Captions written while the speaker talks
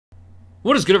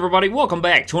What is good, everybody? Welcome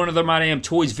back to another My Damn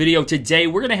Toys video. Today,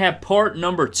 we're going to have part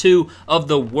number 2 of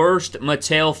the worst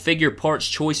Mattel figure parts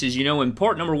choices. You know, in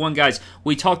part number 1, guys,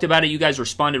 we talked about it. You guys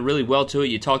responded really well to it.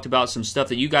 You talked about some stuff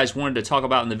that you guys wanted to talk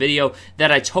about in the video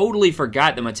that I totally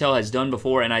forgot that Mattel has done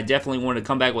before, and I definitely wanted to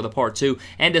come back with a part 2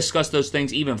 and discuss those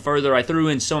things even further. I threw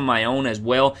in some of my own as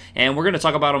well, and we're going to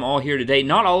talk about them all here today.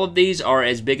 Not all of these are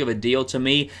as big of a deal to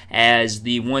me as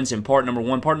the ones in part number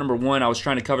 1. Part number 1, I was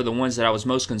trying to cover the ones that I was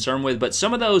most concerned with, but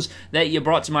some of those that you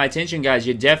brought to my attention, guys,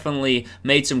 you definitely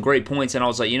made some great points, and I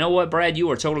was like, you know what, Brad,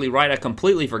 you are totally right. I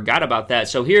completely forgot about that.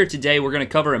 So here today, we're going to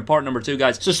cover in part number 2,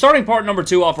 guys. So starting part number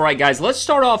 2 off right, guys, let's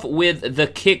start off with the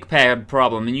kick pad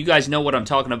problem, and you guys know what I'm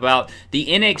talking about. The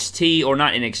NXT, or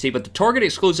not NXT, but the Target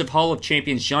exclusive Hall of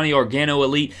Champions Johnny Gargano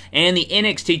Elite and the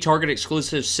NXT Target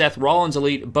exclusive Seth Rollins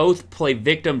Elite both play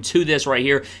victim to this right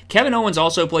here. Kevin Owens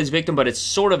also plays victim, but it's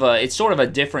sort of a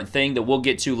different thing that we'll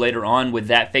get to later on with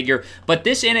that figure. But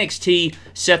this NXT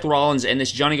Seth Rollins and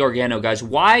this Johnny Gargano, guys,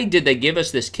 why did they give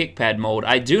us this kick pad mold?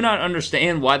 I do not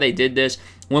understand why they did this.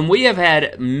 When we have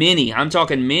had many, I'm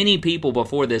talking many people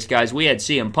before this, guys. We had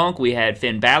CM Punk, we had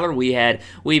Finn Balor,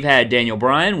 we've had Daniel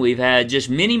Bryan, we've had just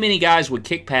many guys with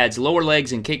kick pads, lower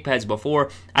legs and kick pads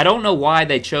before. I don't know why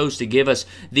they chose to give us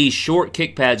these short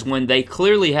kick pads when they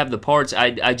clearly have the parts.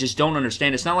 I just don't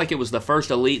understand. It's not like it was the first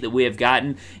Elite that we have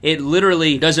gotten. It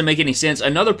literally doesn't make any sense.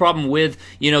 Another problem with,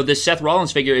 you know, this Seth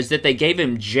Rollins figure is that they gave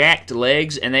him jacked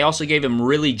legs and they also gave him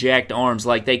really jacked arms.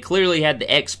 Like, they clearly had the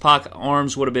X-Pac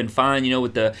arms would have been fine, you know,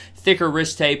 with the thicker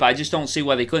wrist tape. I just don't see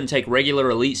why they couldn't take regular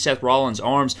Elite Seth Rollins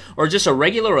arms or just a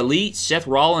regular Elite Seth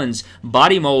Rollins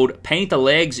body mold, paint the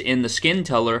legs in the skin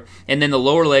color, and then the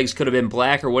lower legs could have been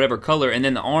black or whatever color, and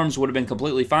then the arms would have been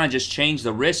completely fine. Just change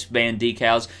the wristband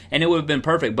decals, and it would have been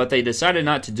perfect, but they decided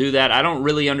not to do that. I don't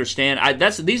really understand.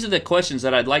 These are the questions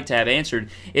that I'd like to have answered,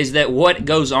 is that what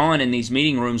goes on in these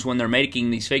meeting rooms when they're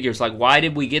making these figures? Like, why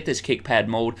did we get this kick pad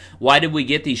mold? Why did we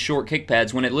get these short kick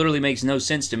pads when it literally makes no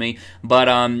sense to me?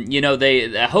 But you know,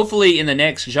 they hopefully in the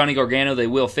next Johnny Gargano they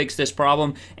will fix this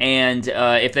problem, and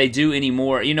if they do any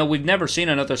more, you know, we've never seen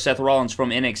another Seth Rollins from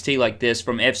NXT like this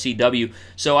from FCW,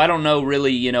 so I don't know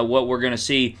really, you know, what we're going to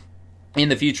see in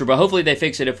the future, but hopefully they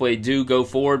fix it if we do go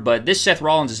forward. But this Seth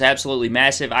Rollins is absolutely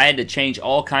massive. I had to change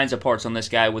all kinds of parts on this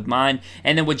guy with mine,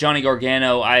 and then with Johnny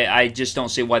Gargano, I just don't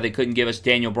see why they couldn't give us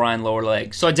Daniel Bryan lower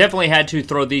legs. So I definitely had to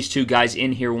throw these two guys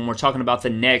in here when we're talking about the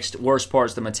next worst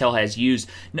parts that Mattel has used.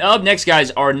 Now, up next,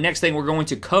 guys, our next thing we're going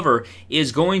to cover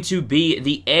is going to be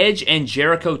the Edge and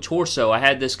Jericho torso. I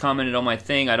had this commented on my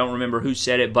thing. I don't remember who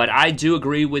said it, but I do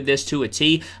agree with this to a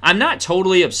T. I'm not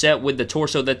totally upset with the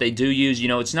torso that they do use. You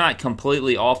know, it's not completely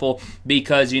awful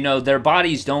because, you know, their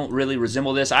bodies don't really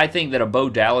resemble this. I think that a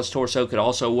Bo Dallas torso could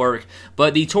also work,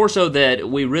 but the torso that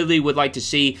we really would like to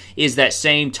see is that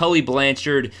same Tully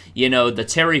Blanchard, you know, the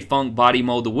Terry Funk body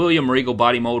mold, the William Regal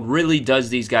body mold really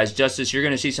does these guys justice. You're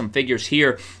going to see some figures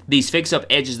here, these fix-up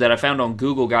edges that I found on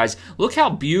Google, guys. Look how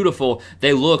beautiful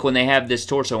they look when they have this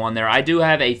torso on there. I do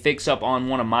have a fix-up on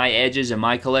one of my edges in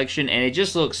my collection, and it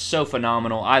just looks so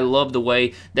phenomenal. I love the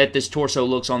way that this torso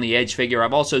looks on the Edge figure.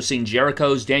 I've also seen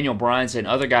Jericho's, Daniel Bryan's, and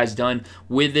other guys done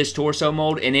with this torso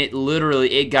mold, and it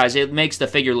literally, guys, it makes the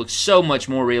figure look so much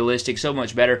more realistic, so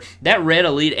much better. That red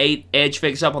Elite 8 Edge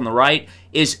fix-up on the right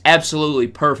is absolutely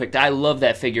perfect. I love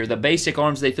that figure. The basic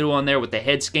arms they threw on there with the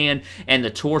head scan and the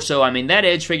torso, I mean, that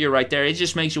Edge figure right there, it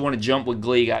just makes you want to jump with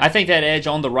glee, guys. I think that Edge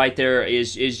on the right there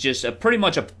is just pretty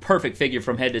much a perfect figure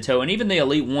from head to toe, and even the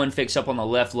Elite 1 fix-up on the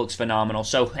left looks phenomenal.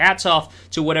 So hats off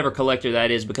to whatever collector that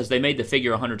is, because they made the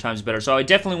figure 100 times better. So I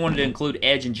definitely wanted to include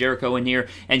Edge and Jericho in here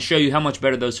and show you how much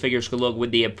better those figures could look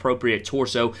with the appropriate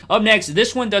torso. Up next,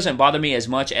 this one doesn't bother me as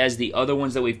much as the other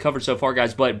ones that we've covered so far,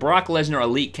 guys, but Brock Lesnar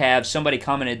Elite calves. Somebody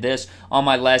commented this on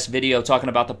my last video talking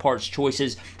about the parts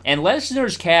choices, and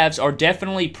Lesnar's calves are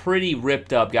definitely pretty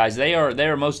ripped up, guys. They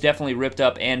are most definitely ripped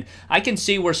up, and I can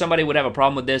see where somebody would have a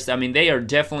problem with this. I mean, they are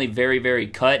definitely very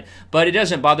cut, but it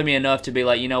doesn't bother me enough to be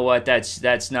like, you know what,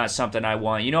 that's not something I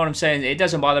want. You know what I'm saying? It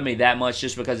doesn't bother me that much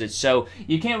just because it's so,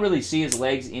 you can't really see his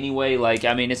legs anyway. Like,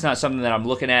 I mean, it's not something that I'm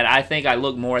looking at. I think I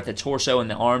look more at the torso and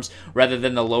the arms rather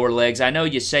than the lower legs. I know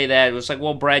you say that. It's like,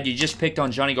 well, Brad, you just picked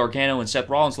on Johnny Gargano and Seth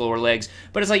Rollins' lower legs,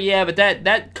 but it's like, yeah, but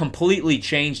that completely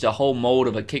changed the whole mold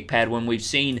of a kick pad when we've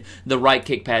seen the right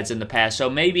kick pads in the past. So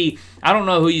maybe, I don't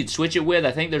know who you'd switch it with.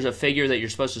 I think there's a figure that you're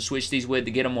supposed to switch these with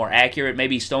to get them more accurate.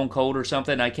 Maybe Stone Cold or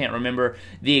something. I can't remember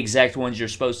the exact ones you're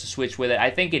supposed to switch with it. I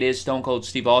think it is Stone Cold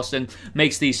Steve Austin.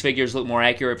 Makes these figures look more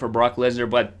accurate for Brock Lesnar,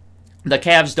 but The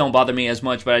calves don't bother me as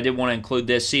much, but I did want to include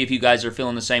this. See if you guys are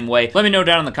feeling the same way. Let me know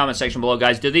down in the comment section below,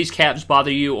 guys. Do these calves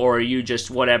bother you, or are you just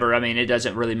whatever? I mean, it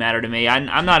doesn't really matter to me.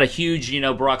 I'm not a huge,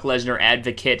 Brock Lesnar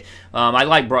advocate. I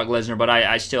like Brock Lesnar, but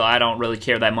I don't really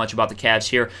care that much about the calves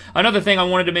here. Another thing I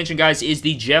wanted to mention, guys, is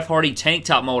the Jeff Hardy tank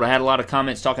top mold. I had a lot of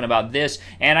comments talking about this,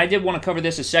 and I did want to cover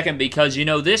this a second because,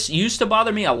 this used to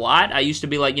bother me a lot. I used to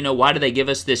be like, why do they give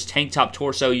us this tank top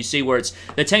torso? You see where it's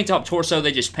the tank top torso,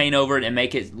 they just paint over it and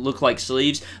make it look like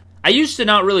sleeves. I used to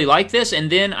not really like this,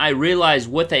 and then I realized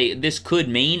what this could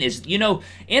mean is, in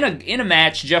a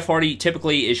match, Jeff Hardy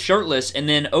typically is shirtless, and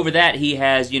then over that he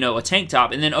has, a tank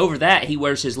top, and then over that he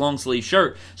wears his long sleeve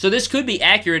shirt. So this could be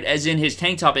accurate, as in his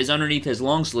tank top is underneath his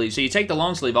long sleeve. So you take the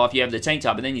long sleeve off, you have the tank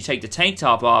top, and then you take the tank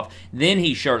top off, then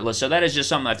he's shirtless. So that is just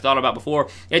something I've thought about before.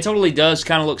 It totally does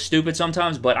kind of look stupid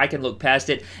sometimes, but I can look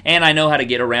past it, and I know how to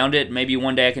get around it. Maybe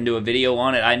one day I can do a video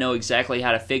on it. I know exactly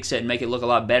how to fix it and make it look a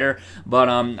lot better, but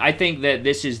I think that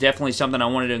this is definitely something I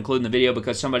wanted to include in the video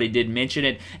because somebody did mention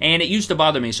it, and it used to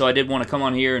bother me, so I did want to come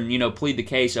on here and, plead the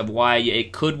case of why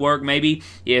it could work maybe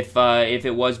if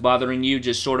it was bothering you,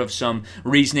 just sort of some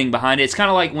reasoning behind it. It's kind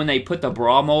of like when they put the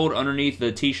bra mold underneath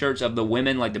the t-shirts of the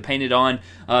women, like the painted on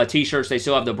t-shirts, they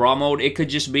still have the bra mold. It could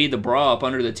just be the bra up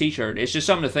under the t-shirt. It's just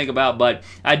something to think about, but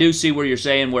I do see where you're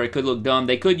saying where it could look dumb.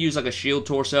 They could use like a shield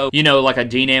torso, like a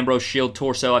Dean Ambrose shield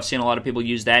torso. I've seen a lot of people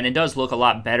use that, and it does look a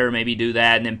lot better. Maybe do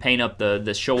that and then paint up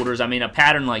the shoulders. I mean, a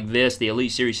pattern like this, the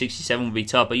Elite Series 67 would be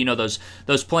tough, but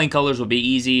those plain colors would be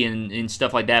easy and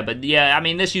stuff like that. But yeah, I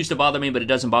mean, this used to bother me, but it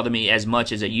doesn't bother me as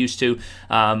much as it used to,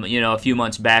 a few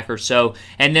months back or so.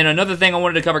 And then another thing I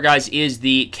wanted to cover, guys, is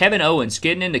the Kevin Owens.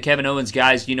 Getting into Kevin Owens,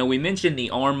 guys, we mentioned the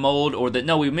arm mold,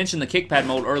 we mentioned the kick pad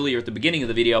mold earlier at the beginning of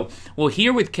the video. Well,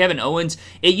 here with Kevin Owens,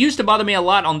 it used to bother me a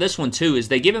lot on this one too, is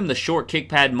they give him the short kick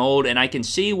pad mold, and I can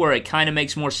see where it kind of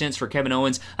makes more sense for Kevin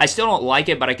Owens. I still don't like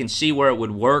it, but I can see where it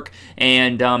would work,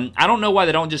 and I don't know why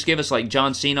they don't just give us like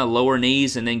John Cena lower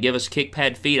knees and then give us kick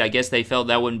pad feet. I guess they felt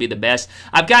that wouldn't be the best.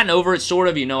 I've gotten over it sort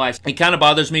of, it kind of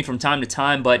bothers me from time to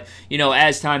time, but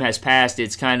as time has passed,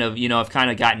 it's kind of, I've kind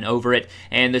of gotten over it,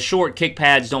 and the short kick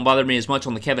pads don't bother me as much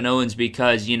on the Kevin Owens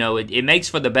because, it makes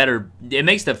for the better, it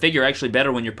makes the figure actually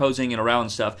better when you're posing it around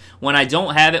and stuff. When I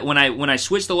don't have it, when I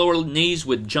switch the lower knees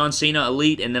with John Cena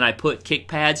Elite and then I put kick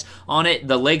pads on it,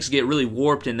 the legs get really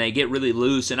warped and they get really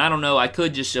loose, and I don't know, I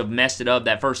could just have messed it up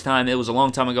that first time. It was a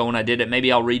long time ago when I did it.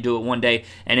 Maybe I'll redo it one day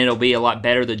and it'll be a lot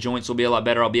better. The joints will be a lot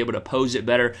better. I'll be able to pose it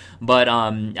better. But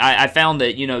I found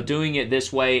that, doing it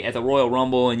this way at the Royal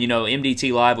Rumble and,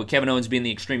 MDT Live with Kevin Owens being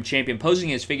the Extreme Champion, posing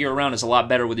his figure around is a lot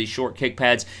better with these short kick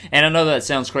pads. And I know that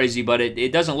sounds crazy, but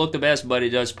it doesn't look the best, but it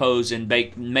does pose and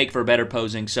make for better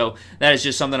posing. So that is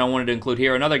just something I wanted to include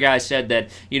here. Another guy said that,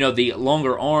 the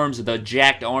longer arms, the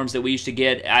jacked arms that we used to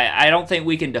get, I don't think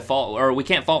we can default, or we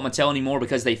can't fault Mattel anymore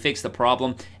because they fixed the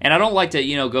problem. And I don't like to,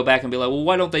 go back and be like, well,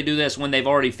 why don't they do this when they've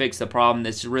already fixed the problem?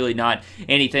 That's really not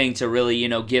anything to really,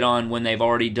 get on when they've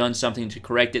already done something to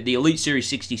correct it. The Elite Series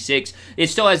 66, it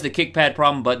still has the kick pad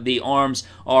problem, but the arms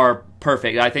are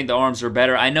perfect. I think the arms are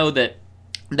better. I know that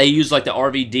they use like the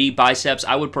RVD biceps.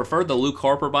 I would prefer the Luke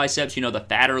Harper biceps, the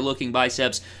fatter looking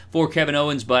biceps for Kevin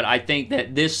Owens, but I think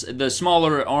that the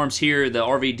smaller arms here, the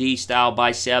RVD style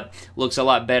bicep, looks a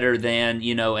lot better than,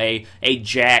 a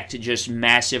jacked, just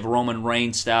massive Roman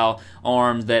Reigns style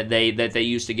arm that they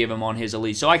used to give him on his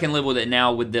Elite. So I can live with it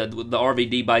now with the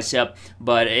RVD bicep,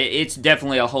 but it's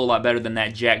definitely a whole lot better than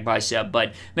that jacked bicep.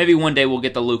 But maybe one day we'll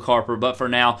get the Luke Harper, but for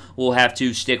now we'll have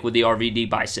to stick with the RVD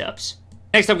biceps.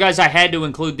 Next up, guys, I had to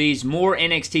include these more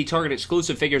NXT Target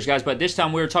exclusive figures, guys, but this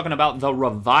time we were talking about the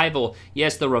Revival.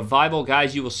 Yes, the Revival,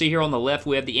 guys. You will see here on the left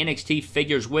we have the NXT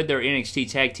figures with their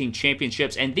NXT Tag Team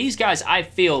Championships, and these guys, I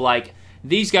feel like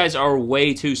these guys are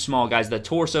way too small, guys. The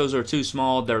torsos are too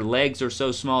small. Their legs are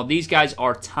so small. These guys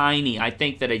are tiny. I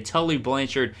think that a Tully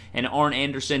Blanchard and Arn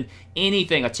Anderson,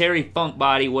 anything, a Terry Funk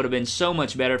body would have been so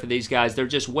much better for these guys. They're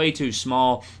just way too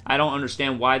small. I don't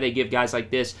understand why they give guys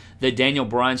like this the Daniel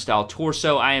Bryan style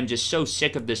torso. I am just so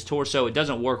sick of this torso. It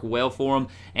doesn't work well for them,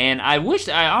 and I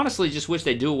honestly just wish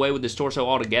they'd do away with this torso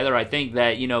altogether. I think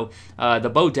that, the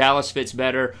Bo Dallas fits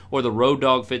better, or the Road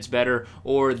Dogg fits better,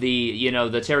 or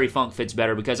the Terry Funk fits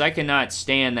better, because I cannot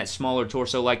stand that smaller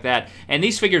torso like that. And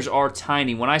these figures are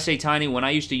tiny. When I say tiny, when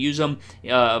I used to use them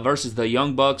versus the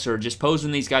Young Bucks or just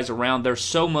posing these guys around, they're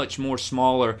so much more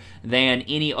smaller than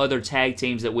any other tag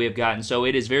teams that we have gotten. So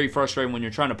it is very frustrating when you're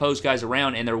trying to pose guys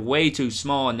around and they're way too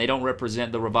small and they don't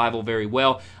represent the Revival very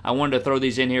well. I wanted to throw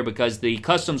these in here because the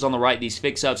customs on the right, these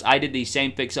fix-ups, I did these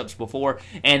same fix-ups before,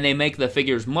 and they make the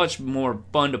figures much more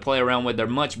fun to play around with. They're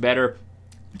much better.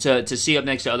 to see up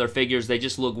next to other figures. They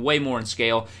just look way more in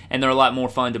scale, and they're a lot more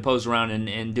fun to pose around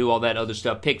and do all that other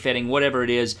stuff. Pick fitting, whatever it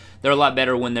is, they're a lot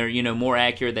better when they're, you know, more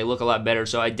accurate. They look a lot better,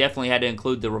 so I definitely had to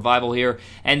include the Revival here.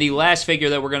 And the last figure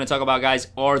that we're going to talk about, guys,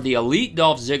 are the Elite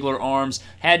Dolph Ziggler arms.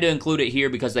 Had to include it here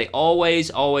because they always,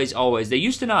 they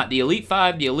used to not. The Elite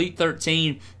 5, the Elite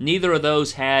 13, neither of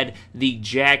those had the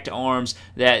jacked arms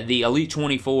that the Elite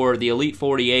 24, the Elite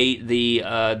 48,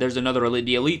 there's another Elite,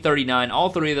 the Elite 39, all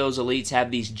three of those Elites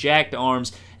have these jacked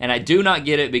arms, and I do not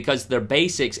get it because they're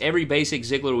basics. Every basic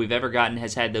Ziggler we've ever gotten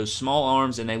has had those small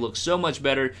arms, and they look so much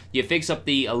better. You fix up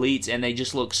the Elites, and they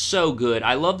just look so good.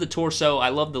 I love the torso. I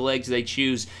love the legs they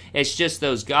choose. It's just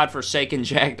those godforsaken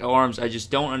jacked arms. I just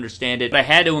don't understand it. But I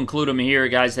had to include them here,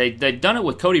 guys. They've done it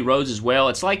with Cody Rhodes as well.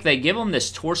 It's like they give them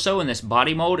this torso and this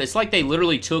body mold. It's like they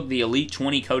literally took the Elite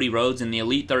 20 Cody Rhodes and the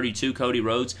Elite 32 Cody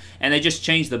Rhodes, and they just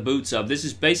changed the boots up. This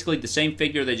is basically the same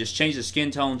figure. They just changed the skin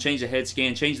tone, changed the head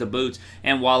scan, changed the boots,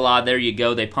 and voila, there you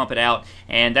go. They pump it out,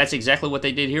 and that's exactly what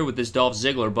they did here with this Dolph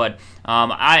Ziggler. But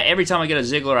every time I get a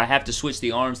Ziggler, I have to switch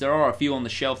the arms. There are a few on the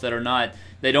shelf that are not.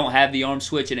 They don't have the arm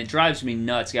switch, and it drives me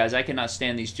nuts, guys. I cannot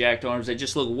stand these jacked arms. They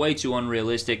just look way too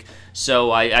unrealistic.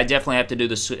 So I definitely have to do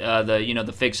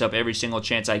the fix-up every single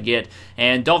chance I get.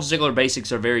 And Dolph Ziggler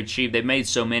basics are very cheap. They've made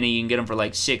so many. You can get them for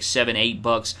like $6, $7,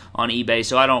 $8 on eBay.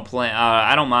 So I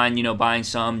don't mind, you know, buying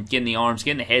some, getting the arms,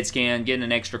 getting the head scan, getting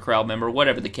an extra crowd member,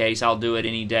 whatever the case. I'll do it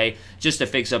any day just to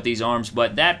fix up these arms.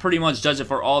 But that pretty much does it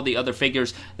for all the other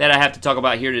figures that I have to talk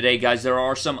about here today, guys. There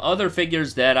are some other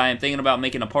figures that I am thinking about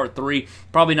making a part 3.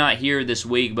 Probably not here this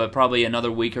week, but probably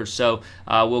another week or so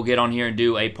we'll get on here and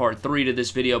do a part 3 to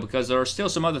this video, because there are still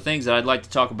some other things that I'd like to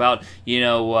talk about. You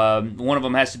know, one of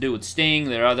them has to do with Sting,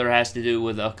 the other has to do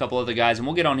with a couple other guys, and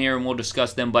we'll get on here and we'll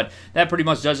discuss them. But that pretty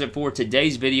much does it for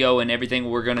today's video and everything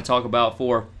we're going to talk about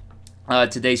for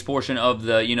today's portion of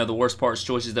the worst parts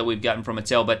choices that we've gotten from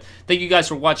Mattel. But thank you guys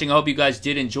for watching. I hope you guys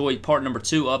did enjoy part number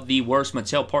 2 of the worst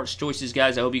Mattel parts choices,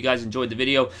 guys. I hope you guys enjoyed the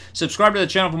video. Subscribe to the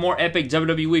channel for more epic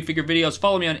WWE figure videos.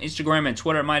 Follow me on Instagram and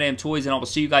Twitter at MYDAMNTOYS, and I will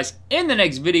see you guys in the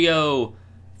next video.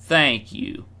 Thank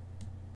you.